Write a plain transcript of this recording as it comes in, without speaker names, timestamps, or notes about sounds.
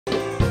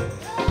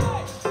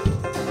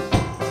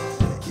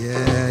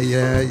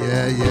Yeah.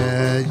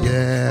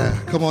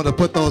 Come on to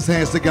put those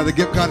hands together.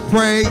 Give God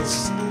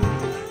praise.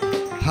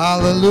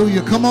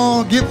 Hallelujah. Come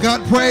on, give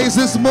God praise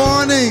this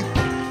morning.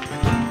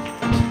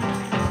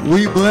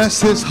 We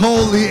bless his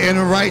holy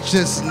and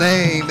righteous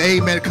name.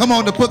 Amen. Come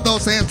on to put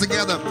those hands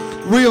together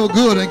real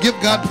good and give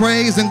God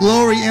praise and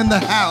glory in the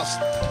house.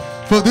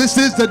 For this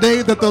is the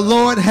day that the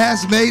Lord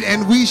has made,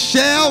 and we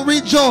shall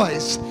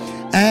rejoice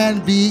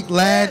and be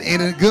glad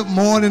in it. Good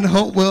morning,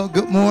 Hopewell.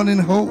 Good morning,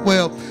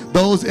 Hopewell.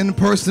 Those in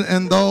person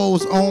and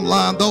those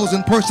online. Those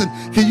in person,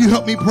 can you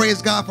help me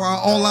praise God for our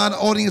online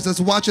audience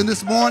that's watching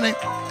this morning?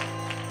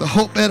 The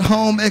Hope at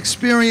Home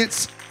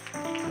experience.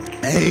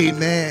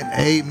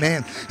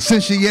 Amen.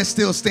 Since you're yet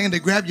still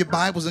standing, grab your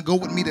Bibles and go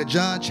with me to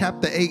John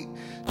chapter 8.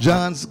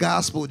 John's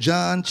Gospel,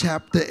 John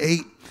chapter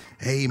 8.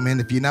 Amen.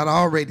 If you're not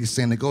already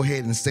standing, go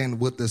ahead and stand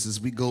with us as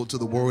we go to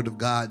the Word of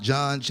God.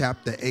 John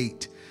chapter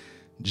 8.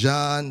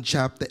 John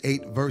chapter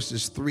 8,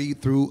 verses 3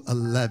 through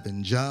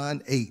 11.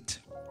 John 8,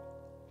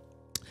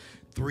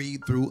 3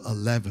 through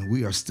 11.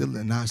 We are still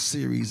in our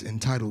series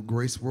entitled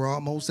Grace. We're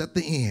almost at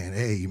the end.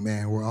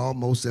 Amen. We're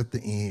almost at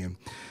the end.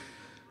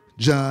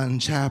 John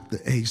chapter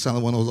 8. Sound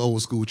like one of those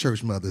old school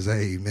church mothers.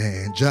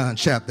 Amen. John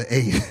chapter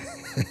 8.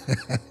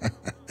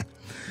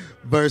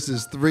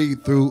 Verses 3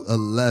 through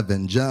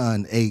 11.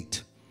 John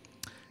 8,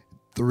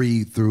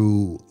 3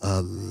 through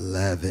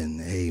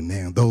 11.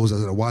 Amen. Those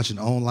that are watching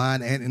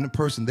online and in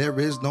person, there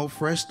is no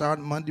fresh start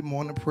Monday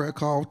morning prayer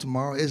call.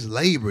 Tomorrow is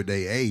Labor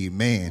Day.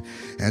 Amen.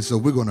 And so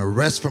we're going to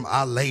rest from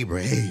our labor.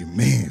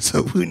 Amen.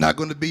 So we're not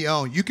going to be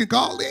on. You can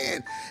call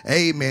in.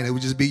 Amen. It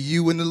would just be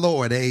you and the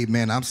Lord.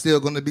 Amen. I'm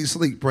still going to be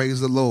asleep. Praise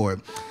the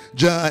Lord.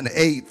 John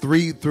 8,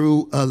 3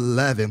 through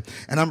 11.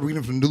 And I'm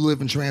reading from the New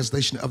Living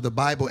Translation of the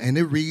Bible, and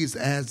it reads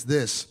as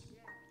this.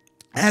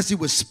 As he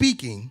was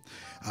speaking,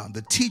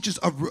 the teachers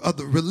of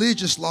the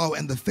religious law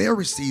and the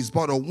Pharisees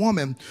brought a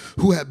woman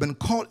who had been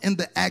caught in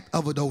the act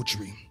of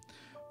adultery.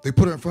 They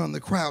put her in front of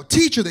the crowd.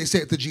 Teacher, they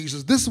said to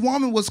Jesus, this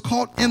woman was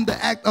caught in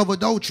the act of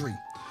adultery.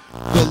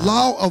 The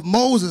law of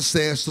Moses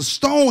says to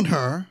stone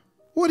her.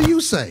 What do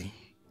you say?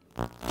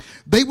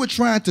 They were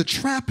trying to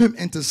trap him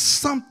into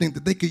something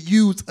that they could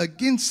use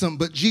against him,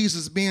 but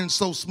Jesus, being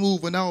so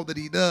smooth in all that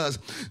he does,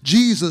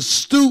 Jesus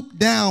stooped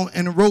down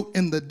and wrote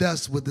in the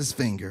dust with his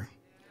finger.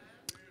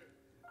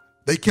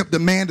 They kept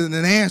demanding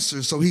an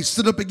answer, so he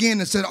stood up again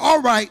and said,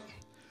 all right,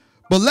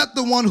 but let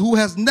the one who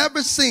has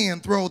never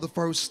sinned throw the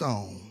first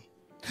stone.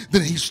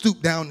 Then he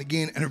stooped down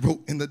again and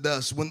wrote in the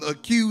dust. When the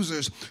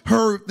accusers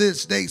heard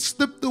this, they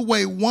slipped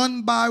away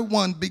one by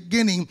one,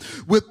 beginning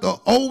with the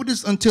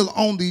oldest, until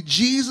only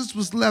Jesus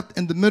was left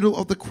in the middle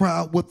of the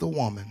crowd with the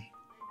woman.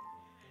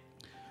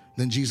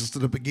 Then Jesus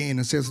stood up again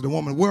and says to the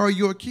woman, where are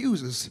your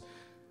accusers?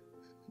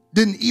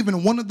 Didn't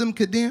even one of them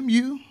condemn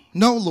you?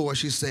 No, Lord,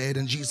 she said.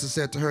 And Jesus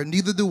said to her,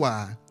 neither do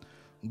I.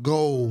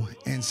 Go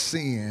and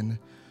sin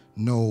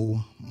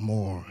no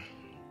more.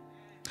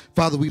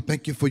 Father, we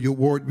thank you for your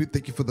word. We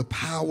thank you for the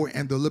power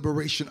and the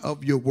liberation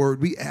of your word.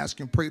 We ask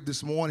and pray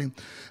this morning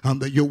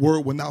that your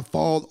word will not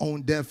fall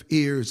on deaf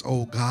ears,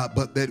 oh God,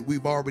 but that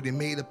we've already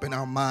made up in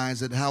our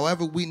minds that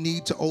however we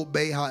need to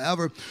obey,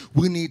 however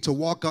we need to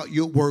walk out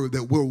your word,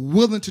 that we're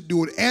willing to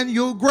do it, and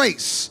your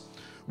grace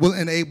will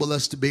enable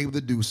us to be able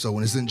to do so.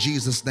 And it's in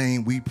Jesus'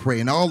 name we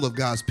pray. And all of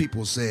God's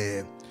people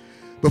said,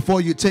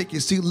 before you take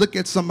your seat, look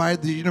at somebody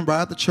that you didn't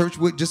ride the church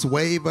with. Just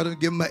wave at them,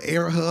 give them an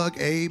air hug.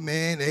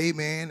 Amen,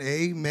 amen,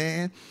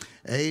 amen,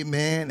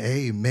 amen,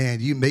 amen.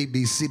 You may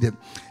be seated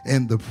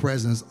in the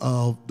presence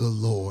of the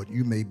Lord.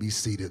 You may be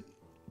seated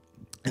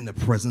in the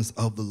presence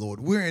of the Lord.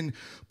 We're in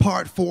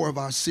part 4 of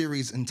our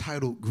series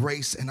entitled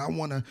Grace, and I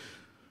want to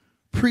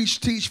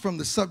teach from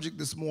the subject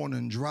this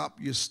morning, drop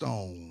your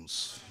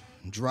stones.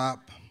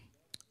 Drop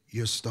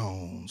your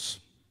stones.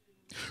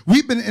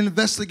 We've been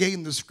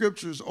investigating the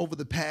scriptures over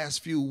the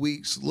past few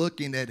weeks,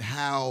 looking at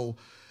how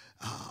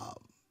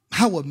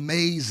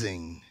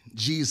amazing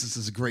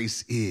Jesus'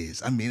 grace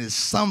is. I mean, it's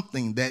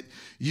something that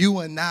you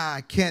and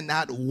I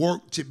cannot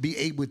work to be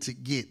able to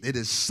get. It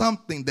is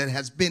something that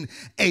has been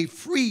a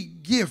free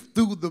gift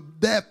through the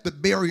death, the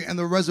burial, and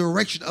the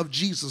resurrection of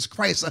Jesus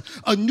Christ.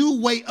 A new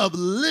way of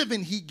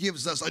living he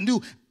gives us, a new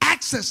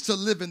access to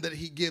living that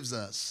he gives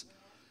us.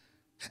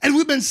 And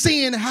we've been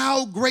seeing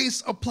how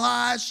grace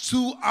applies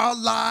to our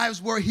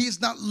lives, where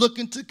he's not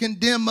looking to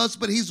condemn us,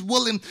 but he's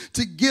willing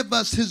to give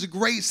us his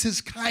grace,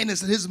 his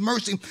kindness, and his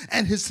mercy,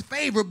 and his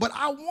favor. But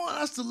I want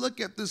us to look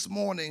at this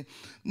morning,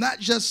 not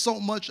just so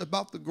much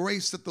about the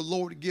grace that the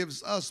Lord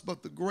gives us,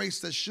 but the grace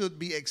that should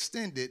be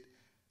extended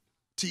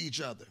to each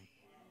other.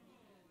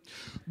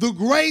 The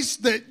grace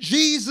that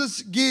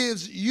Jesus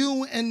gives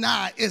you and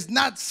I is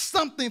not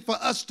something for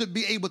us to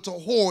be able to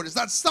hoard. It's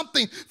not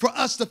something for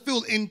us to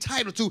feel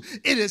entitled to.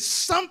 It is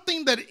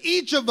something that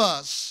each of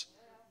us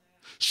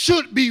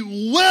should be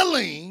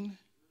willing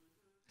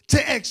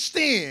to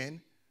extend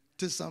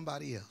to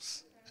somebody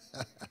else.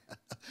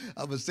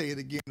 I'm going to say it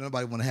again.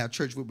 Nobody want to have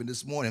church with me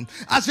this morning.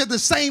 I said the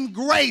same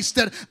grace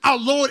that our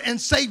Lord and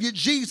Savior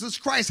Jesus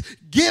Christ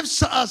gives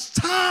to us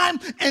time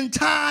and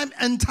time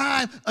and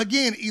time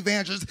again,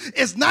 evangelists.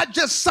 It's not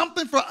just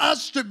something for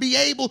us to be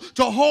able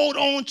to hold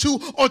on to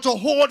or to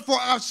hoard for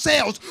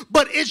ourselves,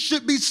 but it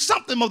should be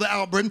something, Mother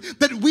Albritton,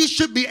 that we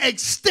should be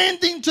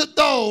extending to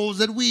those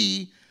that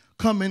we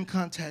come in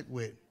contact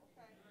with.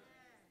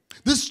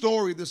 This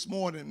story this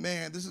morning,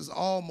 man, this is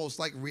almost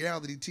like a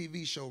reality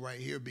TV show right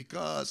here,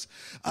 because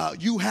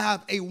you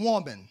have a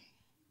woman.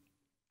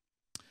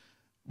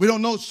 We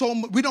don't know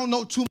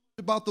too much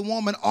about the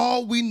woman.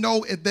 All we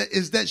know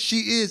is that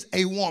she is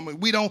a woman.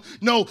 We don't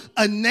know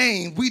a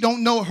name. We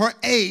don't know her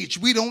age.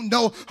 We don't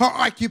know her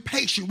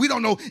occupation. We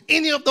don't know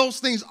any of those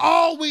things.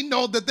 All we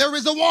know that there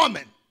is a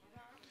woman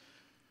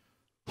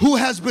who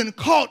has been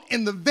caught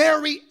in the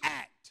very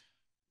act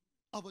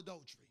of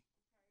adultery.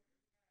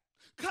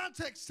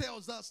 Context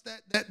tells us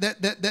that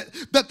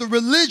the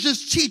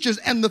religious teachers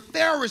and the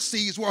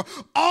Pharisees were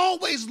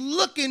always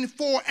looking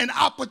for an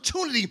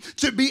opportunity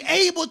to be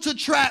able to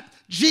trap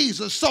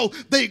Jesus. So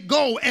they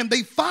go and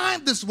they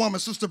find this woman,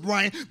 Sister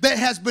Brian, that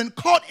has been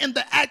caught in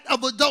the act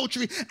of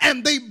adultery,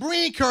 and they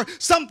bring her.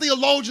 Some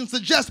theologians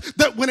suggest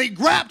that when they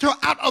grabbed her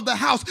out of the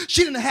house,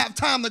 she didn't have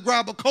time to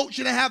grab a coat,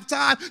 she didn't have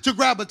time to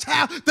grab a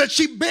towel, that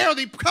she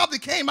probably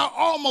came out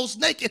almost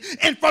naked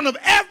in front of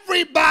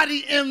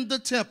everybody in the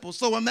temple.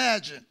 So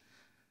imagine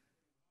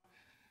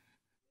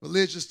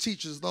religious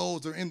teachers,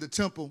 those that are in the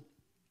temple,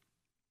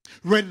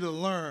 ready to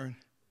learn,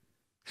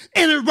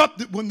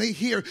 interrupted when they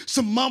hear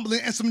some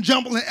mumbling and some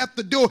jumbling at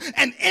the door,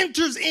 and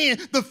enters in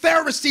the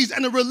Pharisees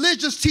and the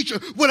religious teacher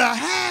with a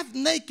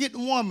half-naked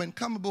woman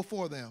coming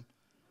before them,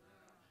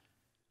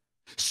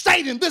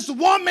 stating this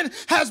woman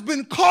has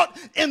been caught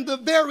in the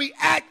very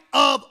act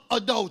of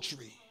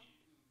adultery.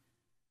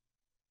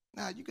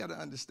 Now, you got to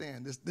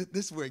understand,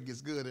 this is where it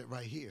gets good at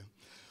right here.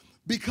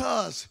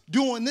 Because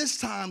during this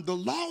time, the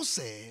law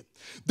said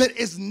that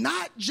it's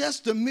not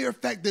just the mere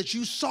fact that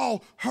you saw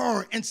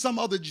her and some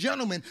other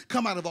gentleman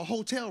come out of a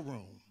hotel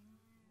room.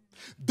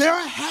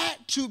 There had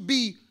to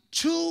be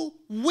two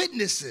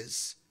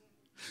witnesses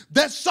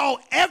that saw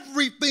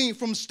everything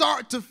from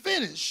start to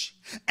finish,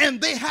 and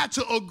they had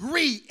to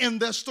agree in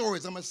their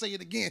stories. I'm going to say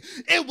it again.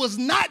 It was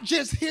not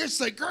just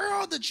hearsay.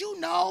 Girl, did you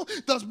know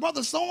the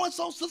brother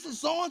so-and-so, sister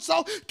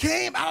so-and-so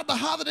came out of the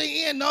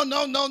Holiday Inn?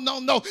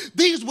 No.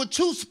 These were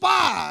two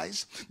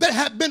spies that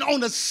had been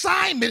on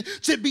assignment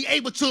to be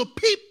able to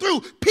peep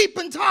through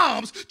peeping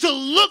toms, to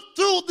look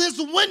through this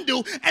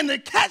window and to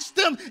catch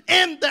them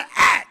in the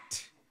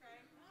act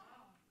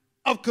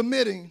of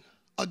committing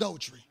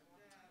adultery.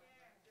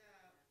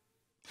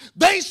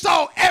 They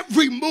saw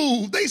every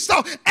move. They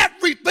saw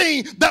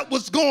everything that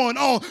was going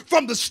on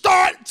from the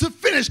start to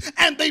finish.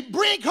 And they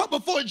bring her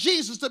before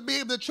Jesus to be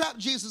able to trap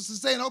Jesus and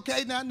saying,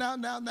 okay,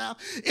 now,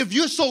 if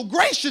you're so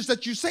gracious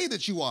that you say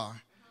that you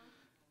are,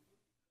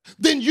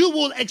 then you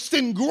will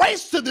extend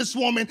grace to this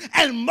woman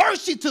and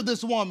mercy to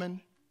this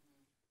woman.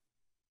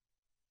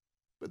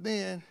 But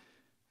then,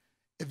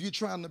 if you're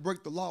trying to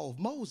break the law of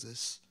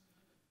Moses,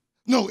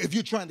 if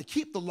you're trying to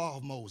keep the law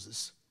of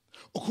Moses,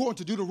 according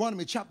to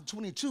Deuteronomy chapter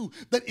 22,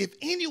 that if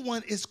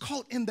anyone is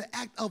caught in the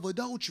act of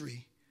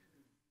adultery,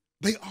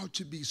 they are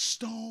to be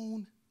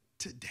stoned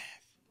to death.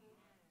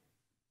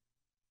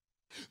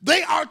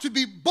 They are to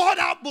be brought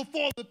out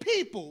before the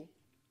people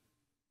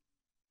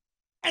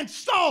and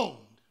stoned,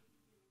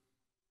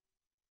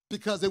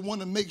 because they want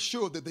to make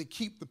sure that they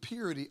keep the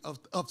purity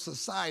of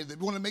society. They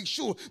want to make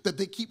sure that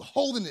they keep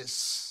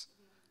holiness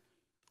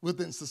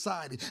within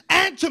society,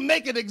 and to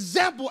make an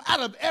example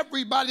out of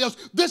everybody else.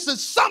 This is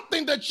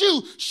something that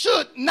you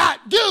should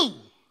not do.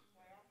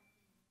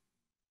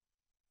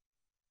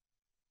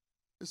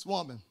 This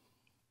woman,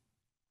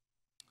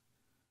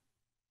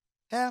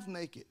 half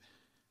naked,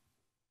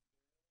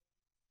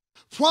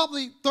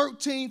 probably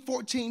 13,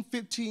 14,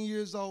 15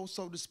 years old,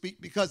 so to speak,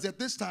 because at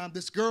this time,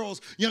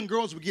 young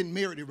girls were getting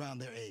married around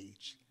their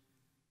age.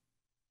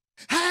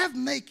 Half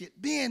naked,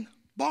 being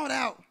brought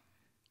out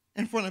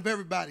in front of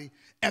everybody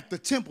at the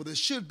temple that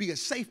should be a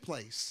safe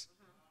place,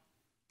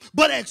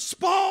 but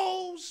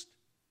exposed,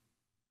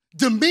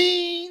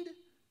 demeaned,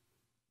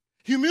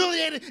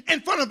 humiliated in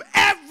front of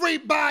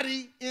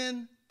everybody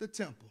in the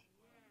temple.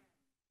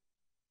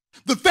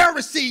 The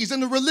Pharisees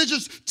and the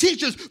religious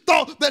teachers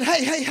thought that,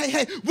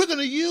 hey, we're going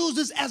to use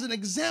this as an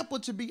example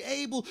to be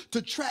able to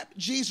trap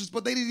Jesus,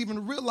 but they didn't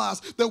even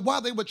realize that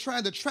while they were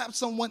trying to trap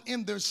someone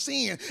in their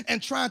sin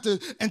and trying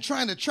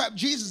to trap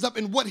Jesus up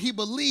in what he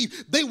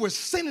believed, they were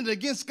sinning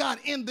against God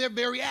in their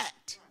very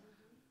act.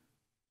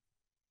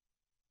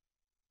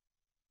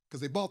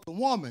 Because they bought the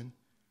woman,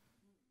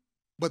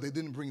 but they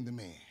didn't bring the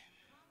man.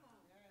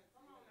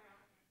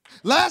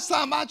 Last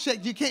time I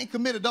checked, you can't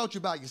commit adultery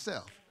by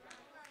yourself.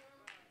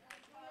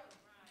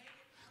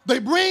 They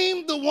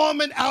bring the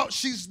woman out.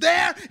 She's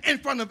there in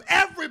front of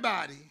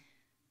everybody.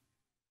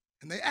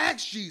 And they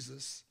ask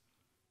Jesus,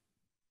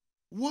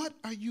 what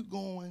are you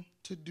going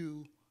to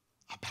do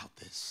about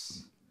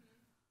this?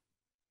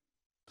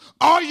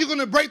 Are you going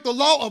to break the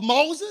law of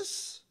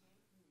Moses?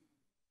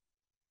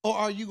 Or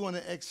are you going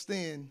to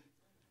extend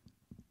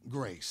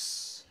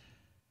grace?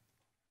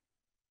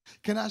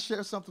 Can I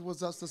share something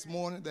with us this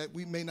morning that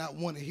we may not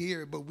want to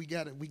hear, but we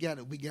got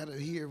to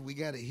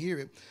hear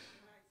it.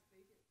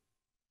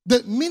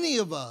 That many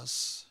of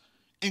us,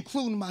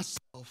 including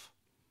myself,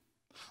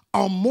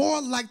 are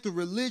more like the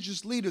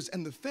religious leaders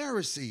and the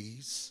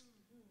Pharisees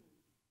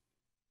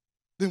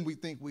than we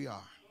think we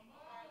are.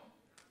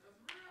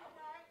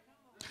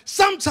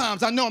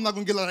 Sometimes, I know I'm not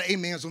going to get a lot of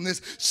amens on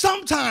this.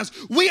 Sometimes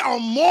we are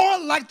more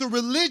like the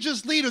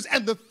religious leaders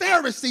and the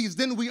Pharisees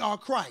than we are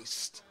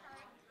Christ.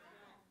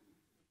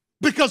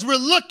 Because we're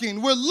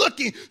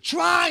looking,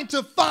 trying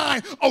to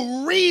find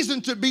a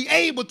reason to be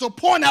able to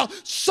point out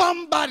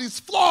somebody's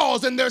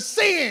flaws and their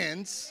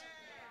sins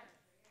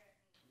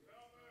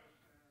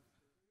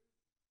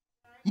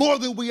more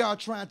than we are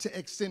trying to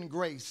extend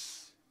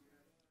grace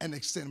and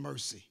extend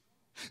mercy.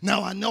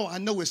 Now, I know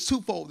it's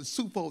twofold,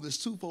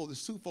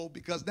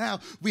 because now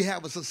we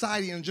have a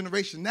society and a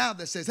generation now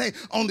that says, hey,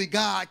 only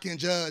God can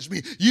judge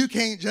me. You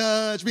can't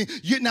judge me.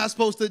 You're not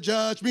supposed to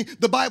judge me.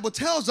 The Bible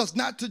tells us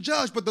not to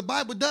judge, but the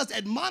Bible does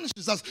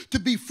admonishes us to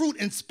be fruit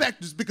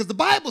inspectors, because the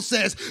Bible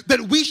says that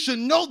we should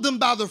know them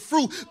by the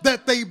fruit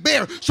that they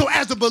bear. So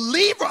as a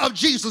believer of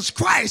Jesus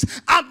Christ,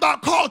 I'm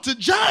not called to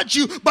judge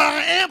you, but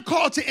I am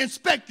called to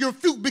inspect your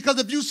fruit, because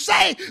if you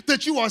say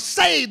that you are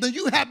saved and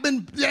you have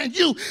been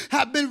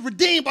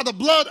redeemed by the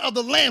blood of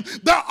the Lamb,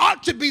 there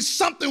ought to be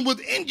something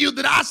within you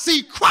that I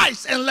see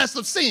Christ and less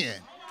of sin.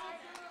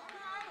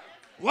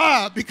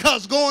 Why?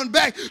 Because going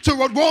back to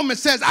what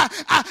Romans says,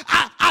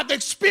 I've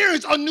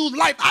experienced a new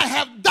life. I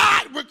have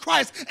died with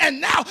Christ,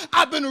 and now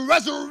I've been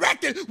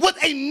resurrected with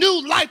a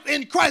new life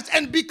in Christ.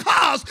 And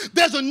because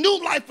there's a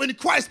new life in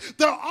Christ,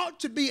 there ought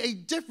to be a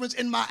difference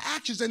in my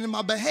actions and in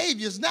my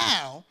behaviors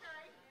now,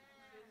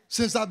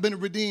 since I've been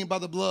redeemed by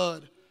the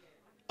blood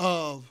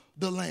of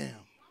the Lamb.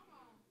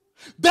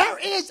 There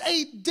is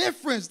a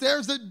difference.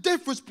 There's a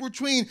difference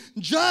between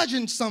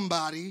judging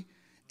somebody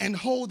and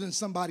holding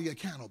somebody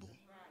accountable.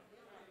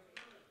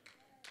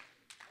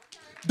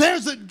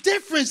 There's a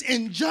difference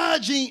in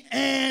judging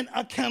and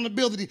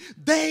accountability.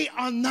 They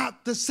are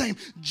not the same.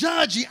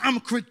 Judging,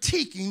 I'm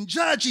critiquing.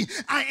 Judging,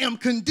 I am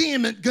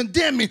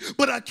condemning.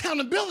 But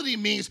accountability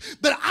means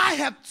that I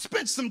have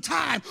spent some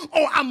time,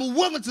 or I'm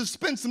willing to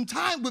spend some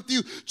time with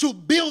you to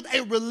build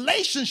a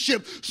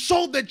relationship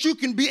so that you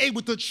can be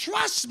able to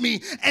trust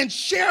me and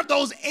share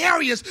those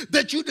areas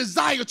that you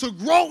desire to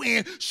grow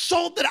in,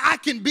 so that I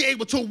can be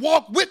able to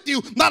walk with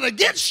you, not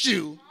against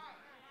you,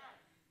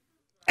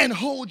 and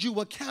hold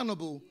you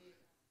accountable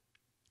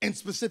in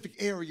specific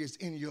areas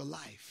in your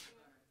life.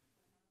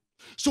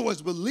 So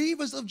as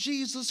believers of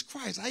Jesus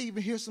Christ, I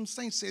even hear some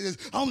saints say this,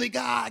 only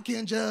God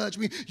can judge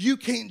me. You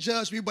can't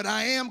judge me, but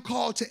I am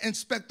called to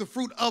inspect the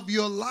fruit of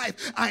your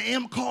life. I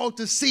am called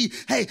to see,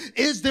 hey,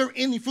 is there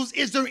any fruits?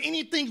 Is there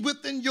anything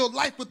within your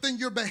life, within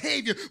your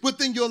behavior,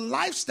 within your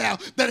lifestyle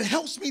that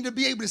helps me to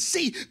be able to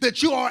see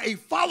that you are a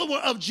follower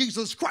of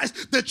Jesus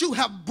Christ, that you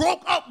have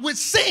broke up with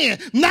sin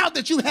now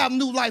that you have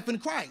new life in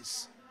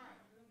Christ?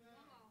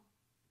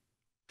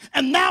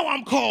 And now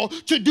I'm called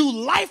to do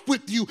life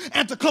with you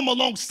and to come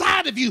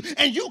alongside of you,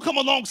 and you come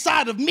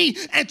alongside of me,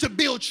 and to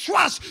build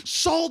trust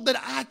so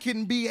that I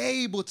can be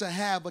able to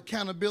have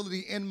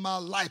accountability in my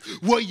life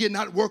where you're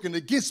not working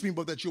against me,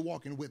 but that you're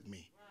walking with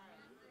me.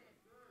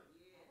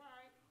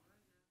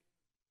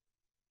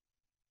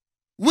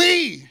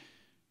 We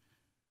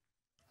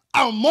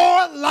are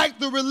more like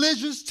the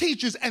religious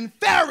teachers and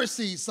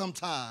Pharisees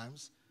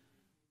sometimes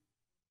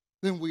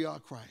than we are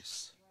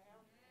Christ.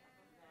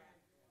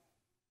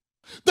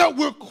 That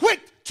we're quick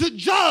to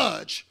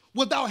judge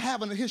without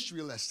having a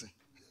history lesson.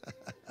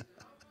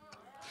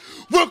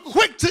 We're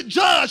quick to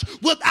judge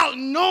without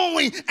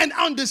knowing and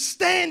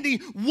understanding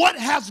what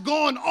has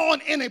gone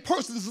on in a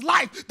person's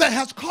life that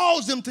has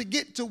caused them to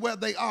get to where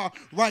they are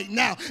right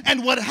now.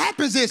 And what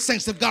happens is,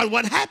 saints of God,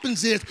 we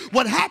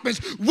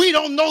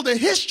don't know the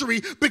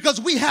history because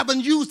we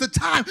haven't used the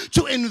time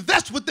to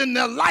invest within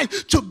their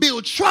life, to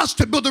build trust,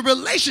 to build a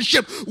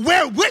relationship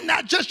where we're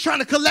not just trying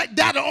to collect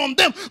data on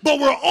them, but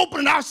we're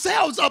opening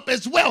ourselves up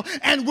as well,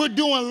 and we're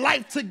doing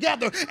life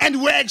together,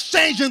 and we're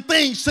exchanging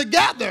things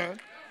together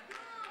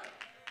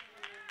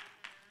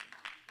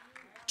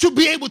to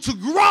be able to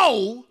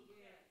grow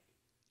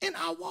in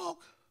our walk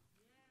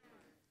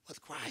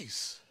with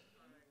Christ.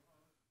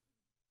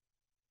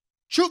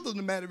 Truth of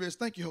the matter is,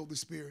 thank you, Holy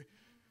Spirit,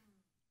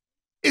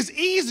 it's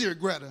easier,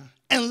 Greta,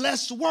 and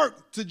less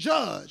work to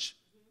judge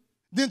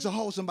than to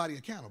hold somebody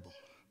accountable.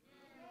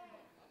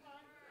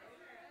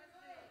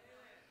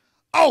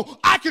 Oh,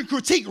 I can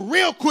critique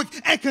real quick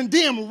and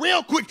condemn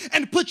real quick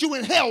and put you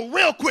in hell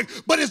real quick,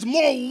 but it's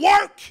more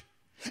work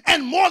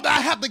and more that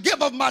I have to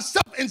give of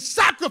myself in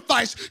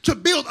sacrifice to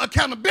build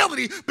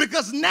accountability,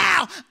 because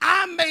now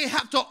I may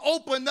have to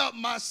open up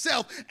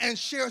myself and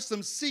share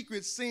some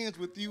secret sins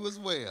with you as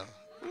well.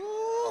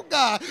 Oh,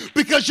 God,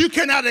 because you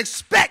cannot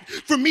expect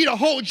for me to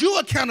hold you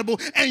accountable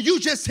and you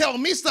just tell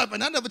me stuff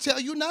and I never tell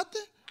you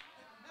nothing.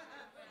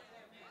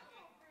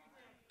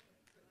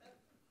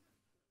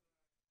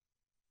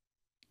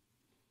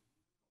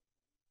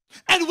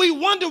 And we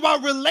wonder why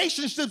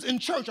relationships in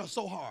church are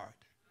so hard.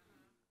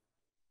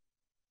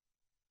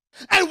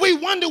 And we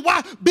wonder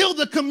why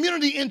building a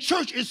community in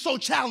church is so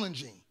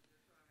challenging.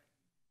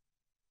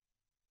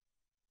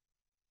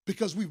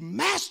 Because we've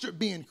mastered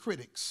being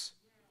critics.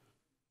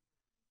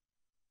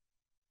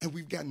 And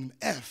we've gotten an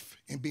F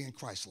in being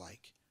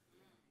Christ-like.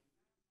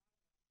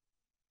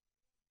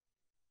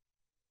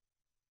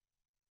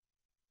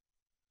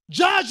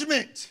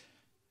 Judgment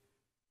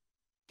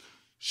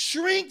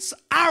shrinks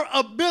our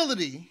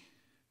ability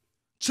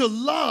to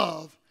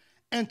love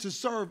and to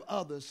serve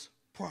others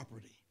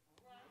properly.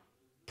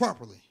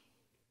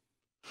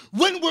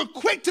 When we're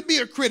quick to be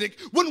a critic,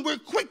 when we're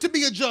quick to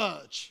be a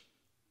judge,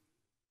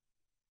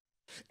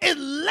 it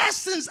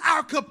lessens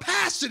our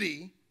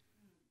capacity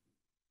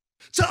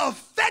to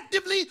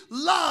effectively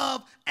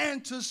love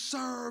and to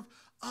serve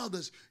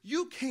others.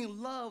 You can't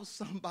love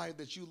somebody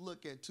that you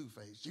look at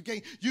two-faced. You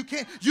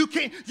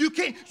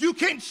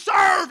can't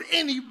serve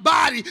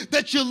anybody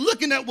that you're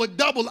looking at with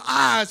double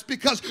eyes,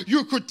 because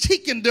you're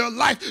critiquing their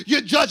life.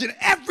 You're judging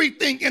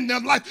everything in their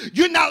life.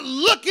 You're not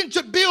looking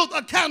to build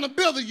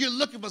accountability. You're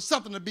looking for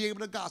something to be able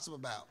to gossip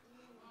about.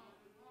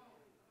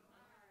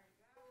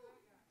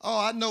 Oh,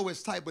 I know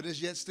it's tight, but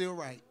it's yet still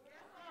right.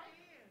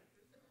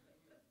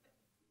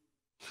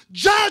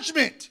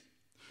 Judgment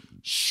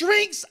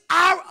shrinks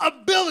our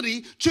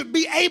ability to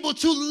be able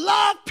to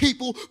love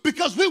people,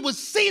 because we would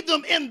see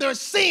them in their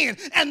sin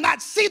and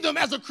not see them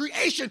as a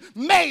creation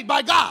made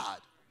by God.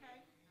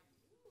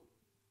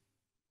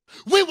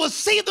 We will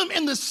see them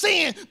in the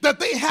sin that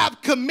they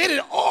have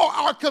committed or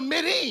are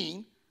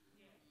committing,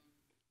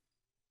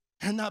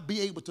 and not be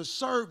able to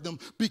serve them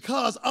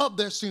because of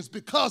their sins,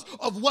 because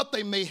of what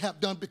they may have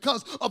done,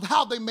 because of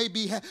how they may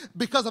be,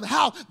 because of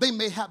how they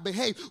may have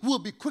behaved. We'll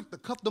be quick to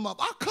cut them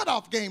off. Our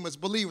cutoff game as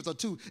believers are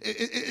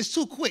it's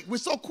too quick. We're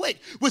so quick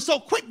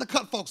to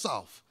cut folks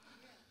off.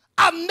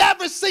 I've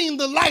never seen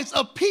the likes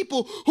of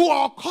people who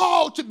are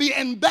called to be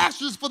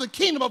ambassadors for the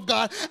kingdom of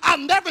God.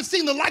 I've never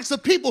seen the likes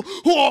of people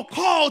who are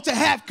called to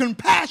have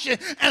compassion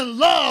and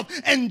love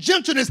and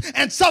gentleness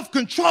and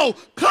self-control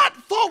cut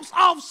folks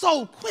off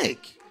so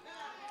quick.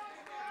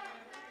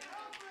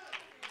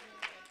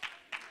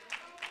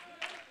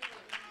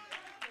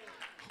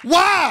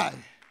 Why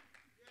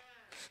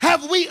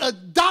have we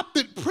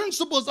adopted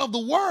principles of the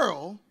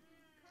world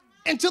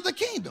into the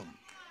kingdom?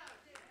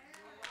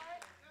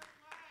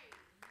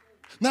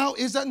 Now,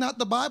 is that not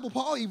the Bible?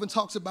 Paul even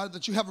talks about it,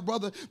 that you have a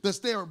brother that's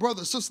there, a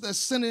brother, a sister that's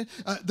sinning.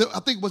 I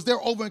think it was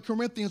there over in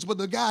Corinthians, where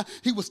the guy,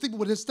 he was sleeping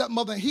with his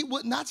stepmother, and he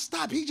would not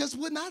stop. He just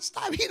would not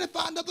stop. He didn't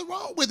find nothing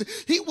wrong with it.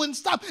 He wouldn't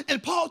stop.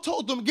 And Paul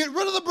told them, get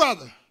rid of the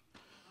brother.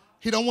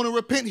 He don't want to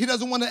repent. He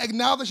doesn't want to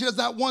acknowledge. He does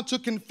not want to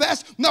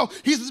confess. No,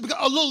 he says, because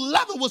a little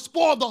leaven will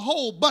spoil the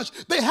whole bunch.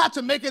 They had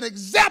to make an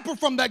example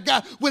from that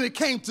guy when it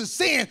came to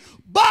sin.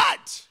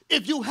 But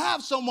if you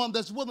have someone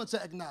that's willing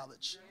to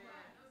acknowledge,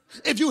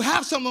 if you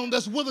have someone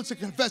that's willing to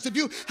confess, if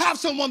you have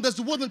someone that's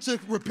willing to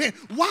repent,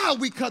 why are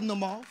we cutting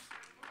them off?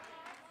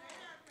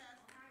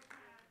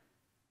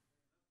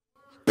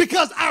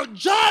 Because our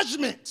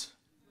judgment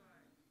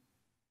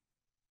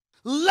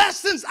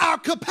lessens our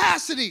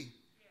capacity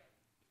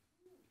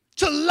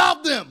to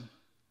love them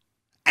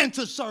and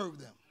to serve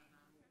them.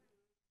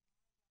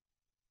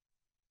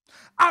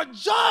 Our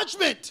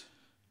judgment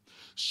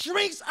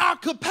shrinks our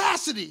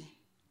capacity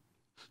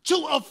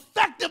to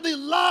effectively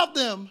love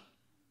them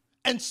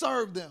and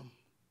serve them,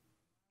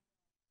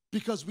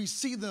 because we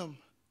see them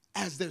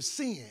as their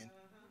sin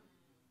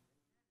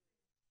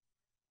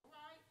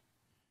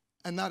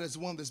and not as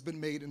one that's been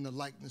made in the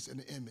likeness and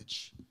the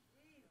image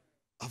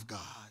of God.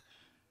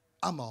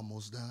 I'm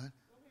almost done.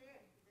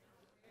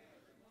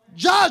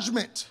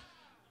 Judgment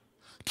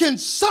can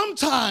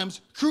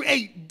sometimes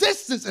create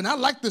distance, and I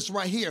like this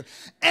right here,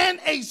 and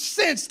a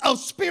sense of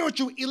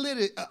spiritual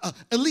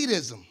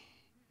elitism.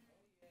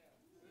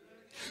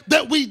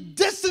 That we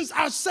distance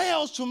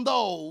ourselves from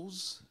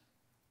those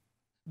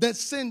that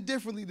sin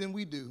differently than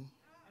we do.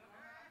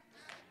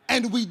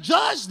 And we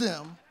judge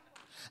them,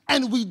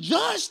 and we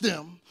judge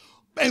them,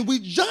 and we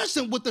judge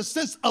them with a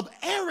sense of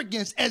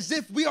arrogance, as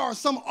if we are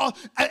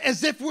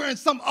as if we're in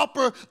some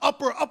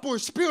upper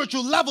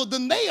spiritual level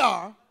than they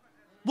are,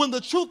 when the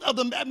truth of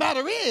the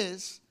matter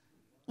is,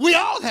 we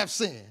all have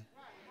sinned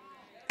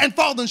and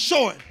fallen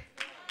short.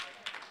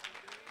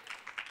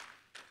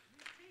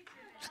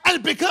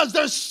 And because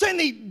they're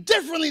sinning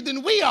differently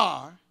than we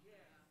are,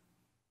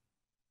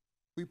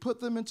 we put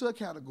them into a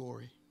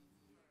category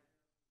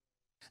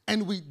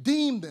and we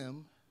deem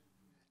them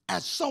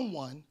as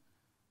someone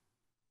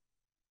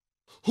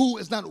who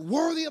is not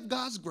worthy of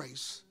God's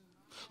grace,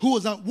 who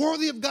is not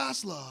worthy of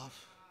God's love,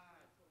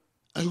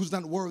 and who's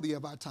not worthy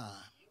of our time.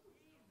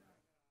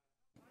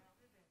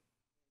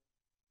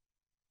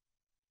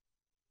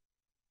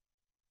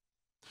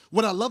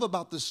 What I love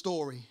about this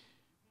story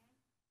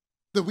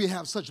that we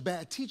have such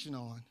bad teaching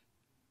on,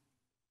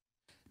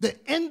 that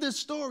in this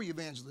story,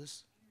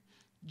 evangelists,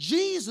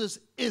 Jesus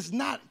is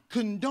not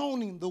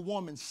condoning the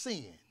woman's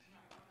sin.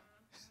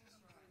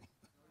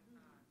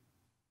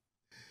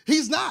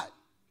 He's not.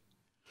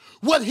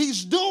 What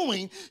he's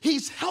doing,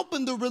 he's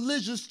helping the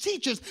religious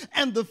teachers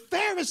and the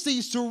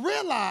Pharisees to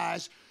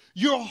realize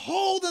you're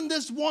holding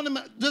this woman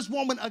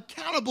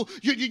accountable.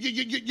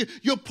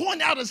 You're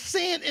pointing out a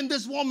sin in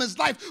this woman's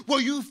life where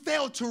you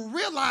fail to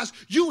realize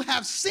you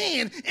have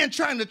sinned and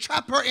trying to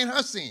trap her in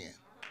her sin.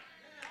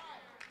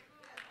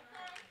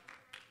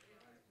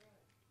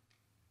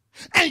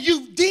 And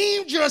you've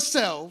deemed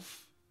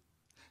yourself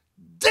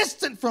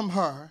distant from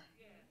her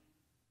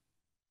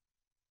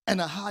and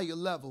a higher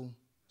level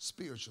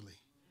spiritually.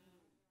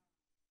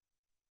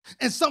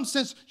 In some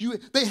sense,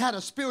 they had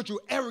a spiritual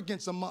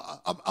arrogance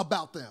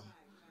about them,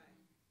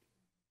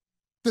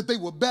 that they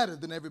were better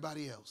than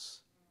everybody else.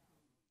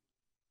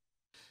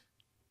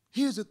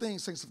 Here's the thing,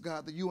 saints of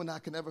God, that you and I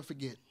can never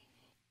forget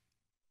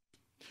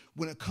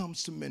when it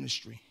comes to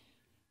ministry.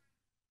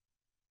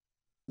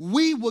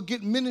 We will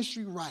get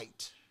ministry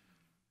right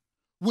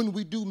when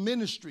we do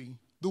ministry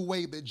the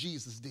way that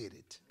Jesus did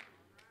it.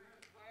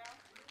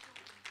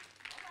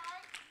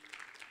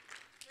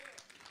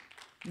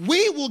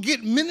 We will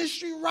get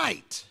ministry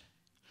right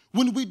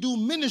when we do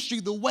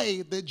ministry the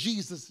way that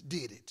Jesus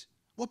did it.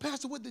 Well,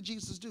 Pastor, what did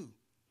Jesus do?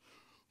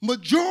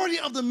 Majority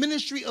of the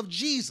ministry of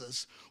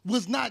Jesus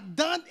was not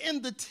done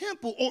in the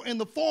temple or in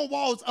the four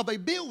walls of a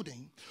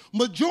building.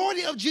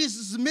 Majority of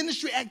Jesus'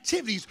 ministry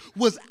activities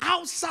was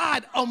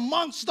outside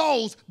amongst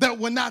those that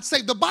were not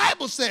saved. The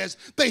Bible says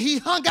that he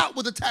hung out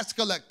with the tax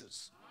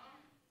collectors,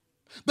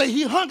 that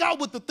he hung out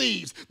with the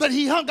thieves, that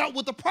he hung out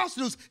with the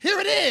prostitutes. Here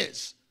it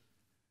is.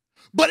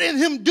 But in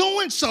him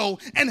doing so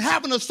and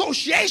having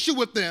association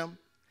with them,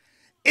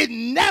 it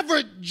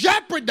never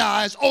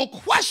jeopardized or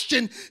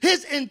questioned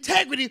his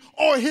integrity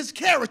or his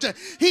character.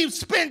 He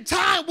spent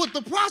time with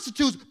the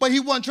prostitutes, but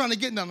he wasn't trying to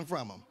get nothing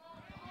from them.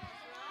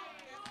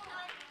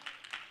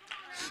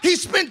 He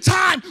spent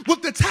time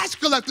with the tax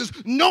collectors,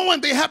 knowing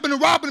they have been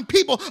robbing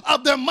people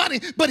of their money,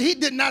 but he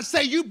did not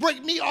say, you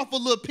break me off a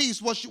little piece,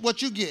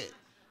 what you get.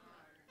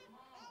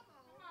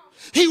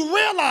 He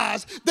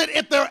realized that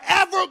if they're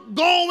ever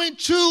going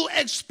to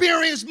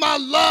experience my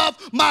love,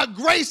 my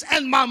grace,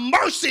 and my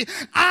mercy,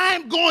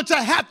 I'm going to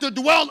have to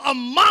dwell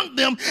among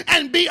them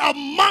and be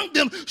among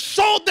them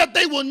so that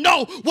they will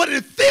know what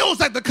it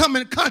feels like to come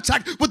in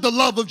contact with the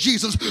love of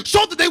Jesus,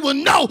 so that they will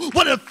know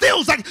what it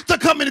feels like to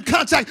come in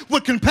contact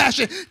with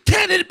compassion.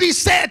 Can it be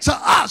said to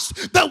us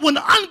that when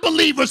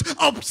unbelievers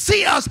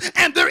see us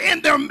and they're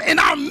in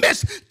our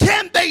midst,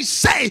 can they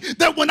say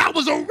that when I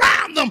was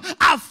around them,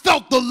 I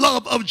felt the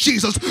love of Jesus?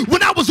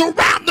 When I was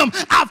around them,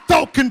 I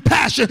felt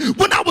compassion.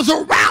 When I was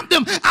around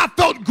them, I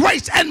felt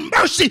grace and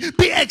mercy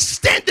be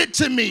extended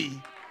to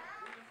me.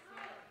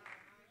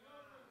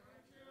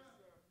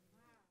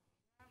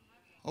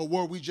 Or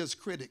were we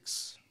just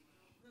critics,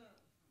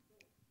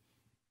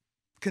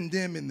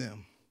 condemning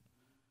them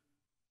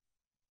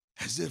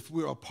as if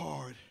we're a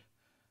part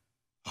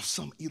of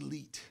some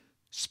elite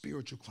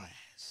spiritual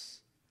class?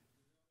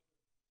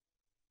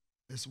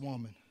 This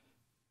woman,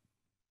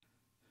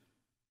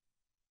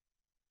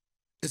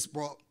 it's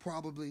brought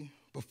probably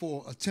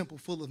before a temple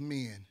full of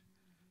men.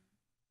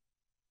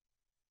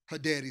 Her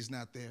daddy's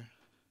not there.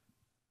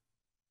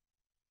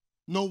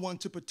 No one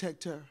to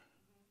protect her.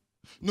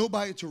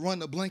 Nobody to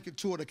run a blanket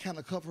to her to kind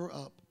of cover her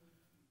up.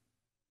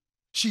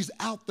 She's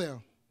out there,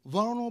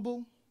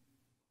 vulnerable,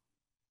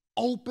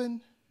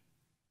 open,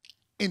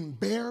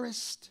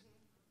 embarrassed,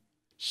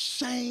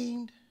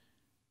 shamed.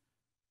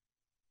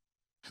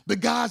 The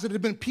guys that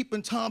had been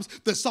peeping Toms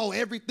that saw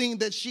everything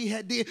that she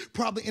had did,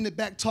 probably in the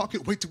back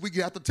talking, wait till we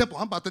get out the temple.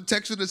 I'm about to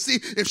text her to see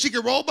if she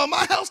can roll by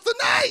my house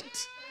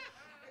tonight.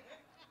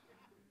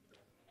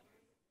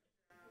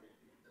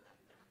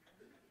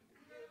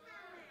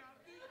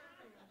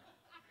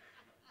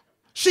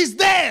 She's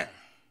there.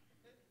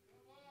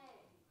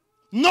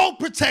 No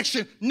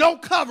protection, no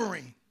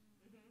covering.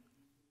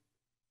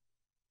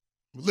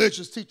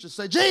 Religious teachers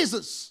say,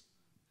 Jesus,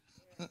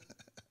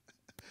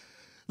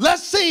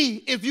 let's see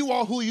if you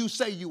are who you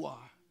say you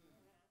are.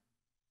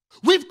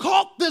 We've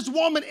caught this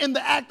woman in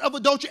the act of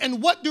adultery, and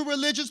what do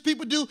religious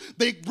people do?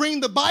 They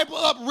bring the Bible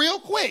up real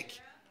quick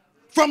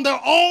from their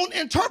own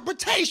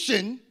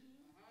interpretation.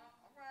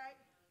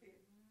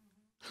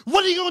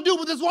 What are you going to do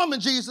with this woman,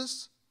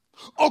 Jesus?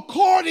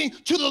 According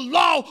to the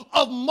law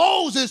of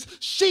Moses,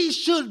 she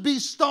should be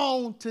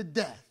stoned to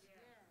death.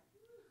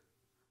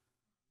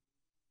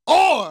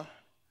 Or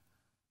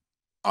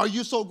are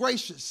you so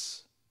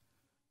gracious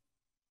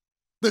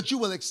that you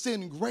will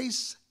extend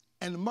grace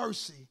and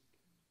mercy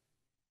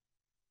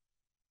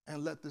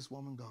and let this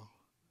woman go?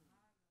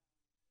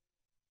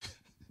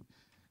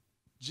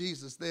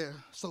 Jesus there,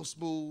 so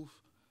smooth,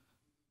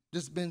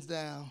 just bends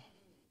down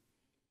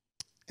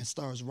and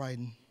starts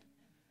writing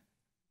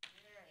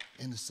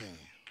in the sand.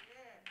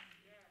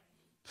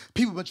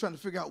 People have been trying to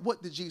figure out,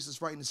 what did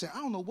Jesus write in the sand? I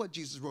don't know what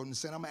Jesus wrote in the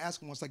sand. I'm going to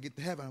ask him once I get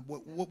to heaven,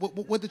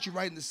 what did you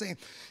write in the sand?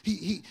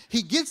 He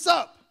gets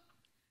up.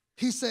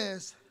 He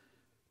says,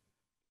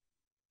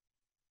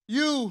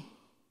 you,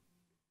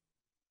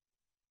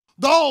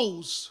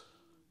 those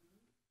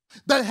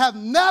that have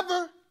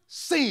never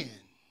sinned,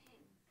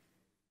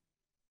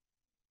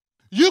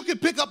 You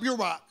could pick up your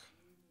rock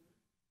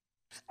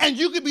and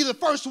you could be the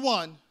first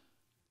one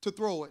to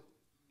throw it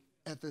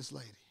at this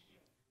lady.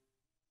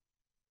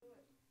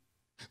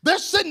 They're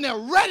sitting there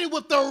ready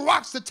with their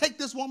rocks to take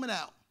this woman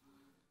out.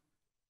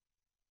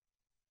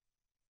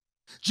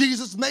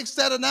 Jesus makes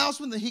that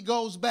announcement and he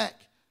goes back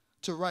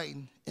to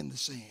writing in the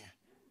sand.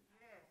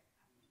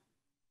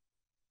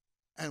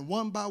 And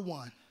one by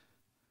one,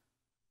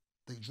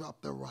 they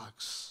dropped their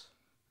rocks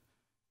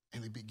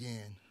and they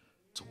began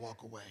to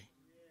walk away.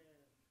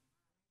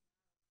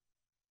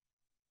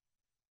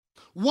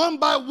 One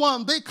by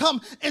one, they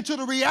come into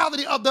the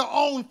reality of their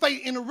own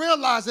fate and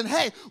realizing,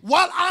 hey,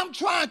 while I'm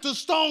trying to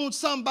stone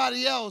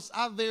somebody else,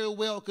 I very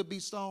well could be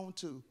stoned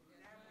too.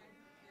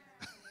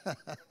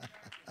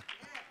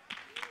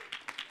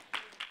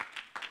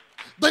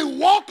 They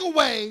walk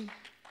away,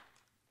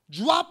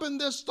 dropping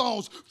their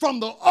stones from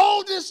the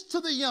oldest to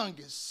the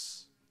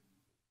youngest.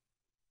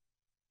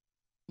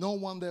 No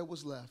one there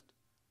was left.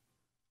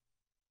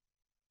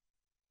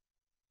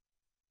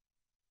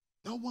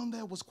 No one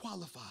there was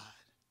qualified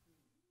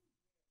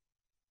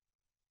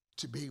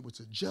to be able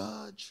to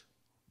judge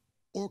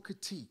or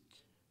critique.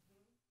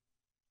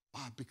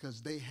 Why?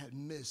 Because they had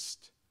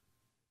missed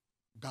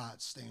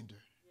God's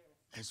standard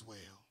as well.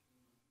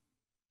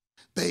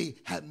 They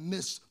had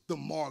missed the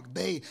mark.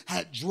 They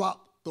had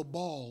dropped the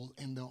ball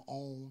in their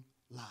own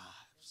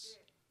lives.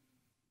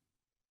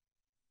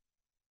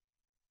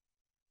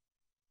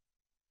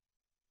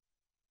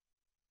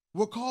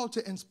 We're called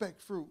to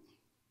inspect fruit,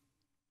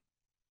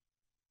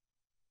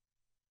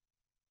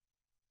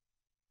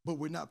 but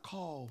we're not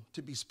called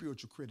to be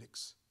spiritual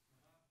critics.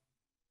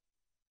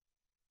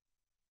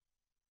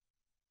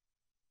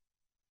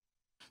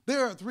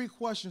 There are 3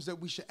 questions that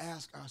we should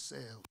ask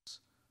ourselves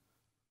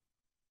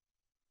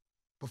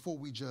before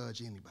we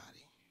judge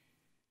anybody.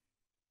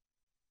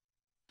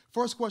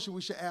 First question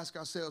we should ask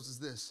ourselves is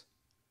this: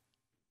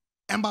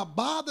 am I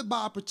bothered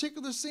by a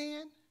particular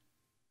sin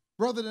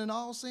rather than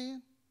all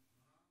sin?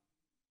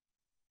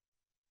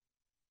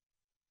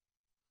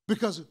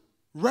 Because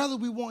whether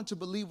we want to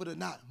believe it or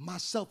not,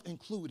 myself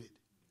included,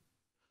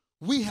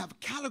 we have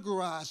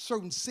categorized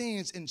certain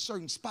sins in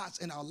certain spots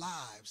in our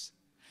lives.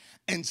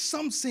 And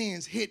some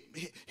sins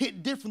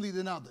hit differently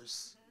than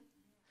others.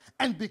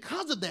 And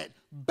because of that,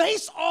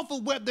 based off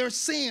of where their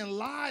sin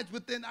lies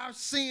within our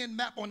sin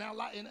map on our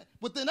life,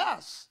 within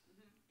us,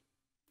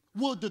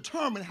 will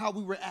determine how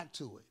we react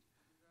to it.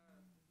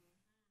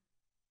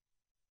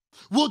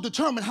 Will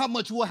determine how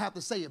much we'll have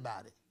to say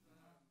about it.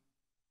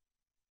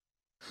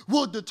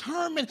 Will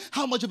determine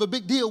how much of a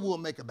big deal we'll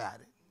make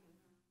about it.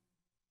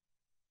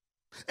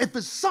 If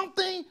it's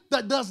something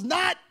that does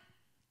not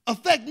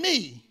affect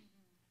me,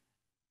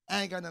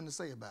 I ain't got nothing to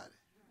say about it.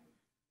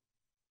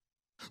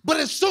 But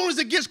as soon as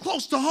it gets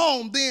close to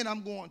home, then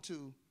I'm going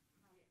to.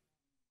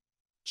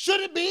 Should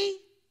it be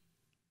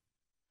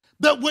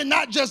that we're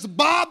not just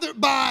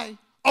bothered by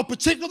a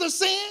particular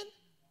sin,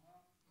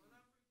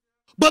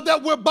 but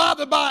that we're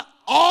bothered by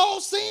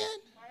all sin?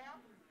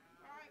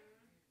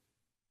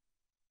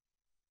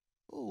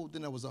 Oh,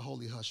 then there was a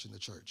holy hush in the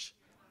church.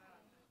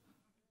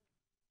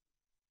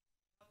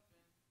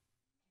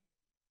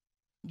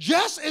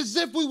 Just as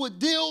if we would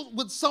deal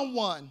with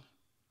someone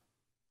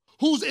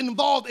who's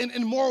involved in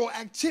immoral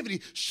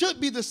activity should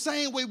be the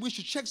same way we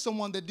should check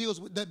someone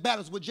that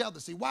battles with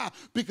jealousy. Why?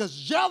 Because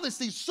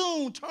jealousy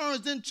soon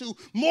turns into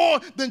more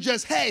than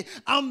just, hey,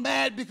 I'm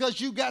mad because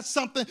you got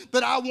something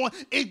that I want.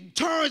 It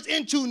turns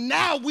into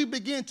now we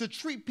begin to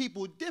treat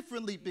people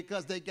differently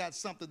because they got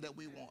something that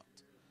we want.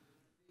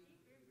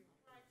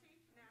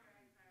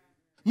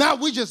 Now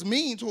we just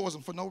mean towards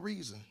them for no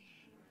reason.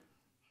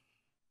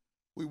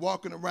 We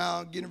walking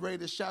around getting ready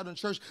to shout in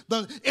church.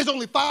 There's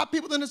only 5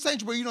 people in the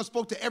sanctuary. You don't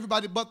spoke to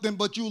everybody but them,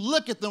 but you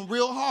look at them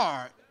real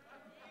hard,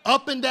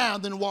 up and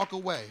down, then walk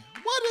away.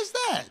 What is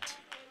that?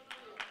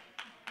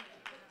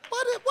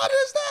 What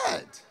is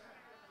that?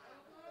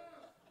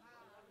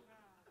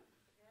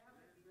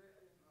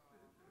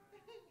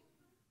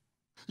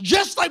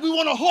 Just like we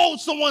want to hold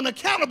someone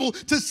accountable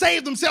to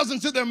save themselves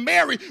until they're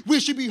married, we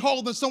should be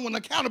holding someone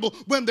accountable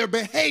when their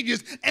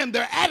behaviors and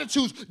their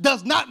attitudes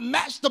does not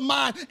match the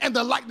mind and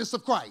the likeness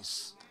of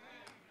Christ.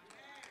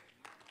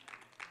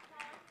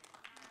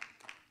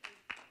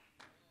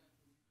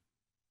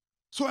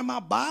 So am I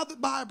bothered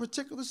by a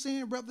particular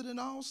sin rather than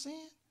all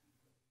sin?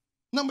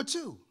 Number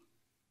 2,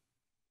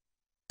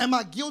 am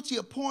I guilty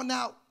of pointing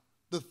out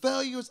the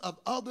failures of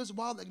others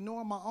while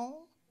ignoring my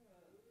own?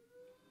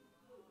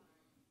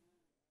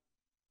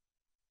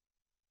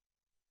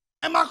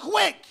 Am I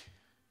quick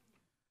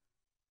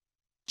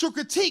to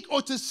critique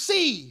or to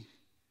see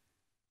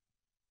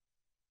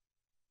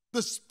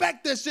the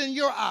speck that's in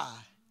your eye?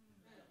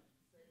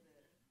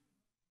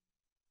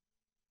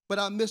 But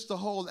I missed the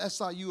whole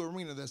SIU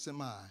arena that's in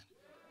mine.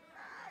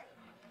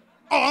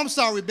 Oh, I'm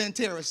sorry, Ben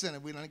Terra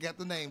Center. We done got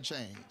the name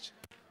changed.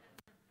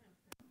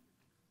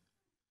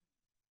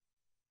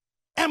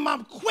 Am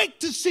I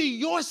quick to see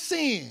your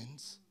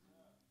sins,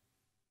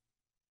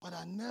 but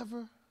I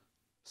never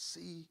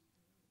see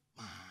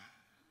mine?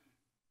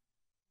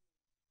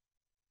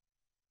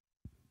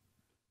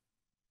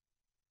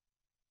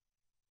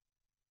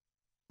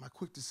 Am I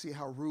quick to see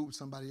how rude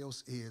somebody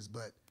else is,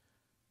 but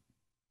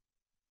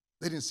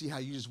they didn't see how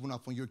you just went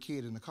off on your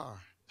kid in the car.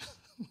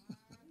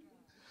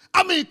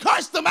 I mean,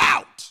 curse them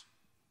out.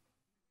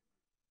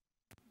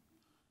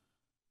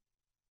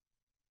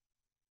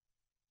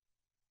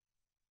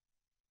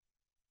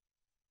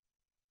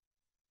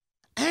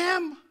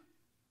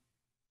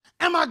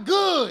 Am I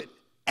good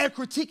at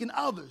critiquing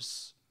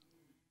others,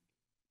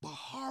 but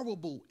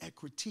horrible at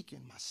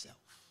critiquing myself?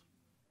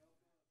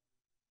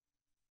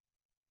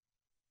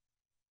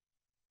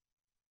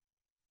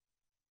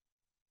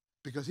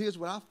 Because here's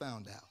what I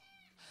found out.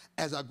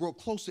 As I grow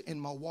closer in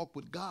my walk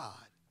with God,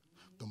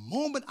 the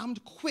moment I'm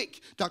quick,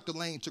 Dr.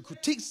 Lane, to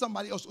critique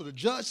somebody else or to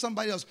judge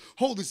somebody else,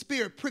 Holy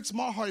Spirit pricks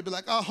my heart to be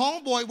like,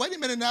 homeboy, wait a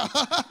minute now.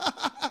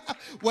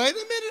 Wait a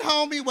minute,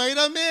 homie. Wait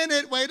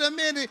a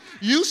minute.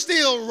 You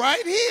still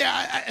right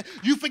here.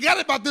 You forgot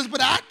about this,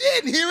 but I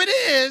didn't. Here it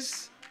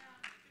is.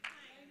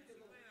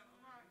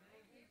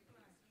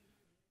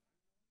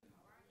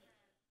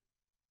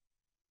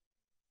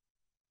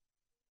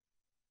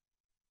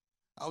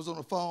 I was on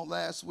the phone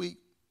last week,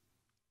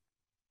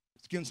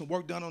 getting some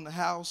work done on the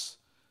house.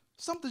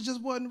 Something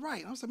just wasn't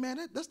right. I said, man,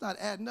 that's not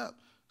adding up.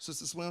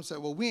 Sister Swim said,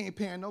 well, we ain't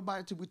paying nobody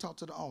until we talk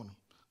to the owner.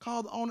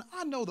 Call the owner.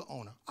 I know the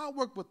owner. I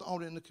work with the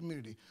owner in the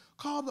community.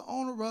 Call the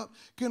owner up,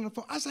 get on the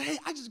phone. I said, hey,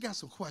 I just got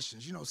some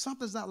questions. You know,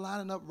 something's not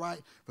lining up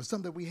right for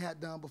something we had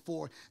done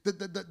before.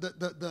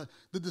 The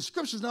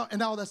descriptions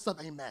and all that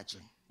stuff ain't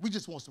matching. We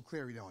just want some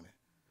clarity on it.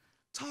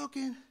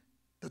 Talking,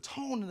 the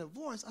tone and the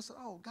voice. I said,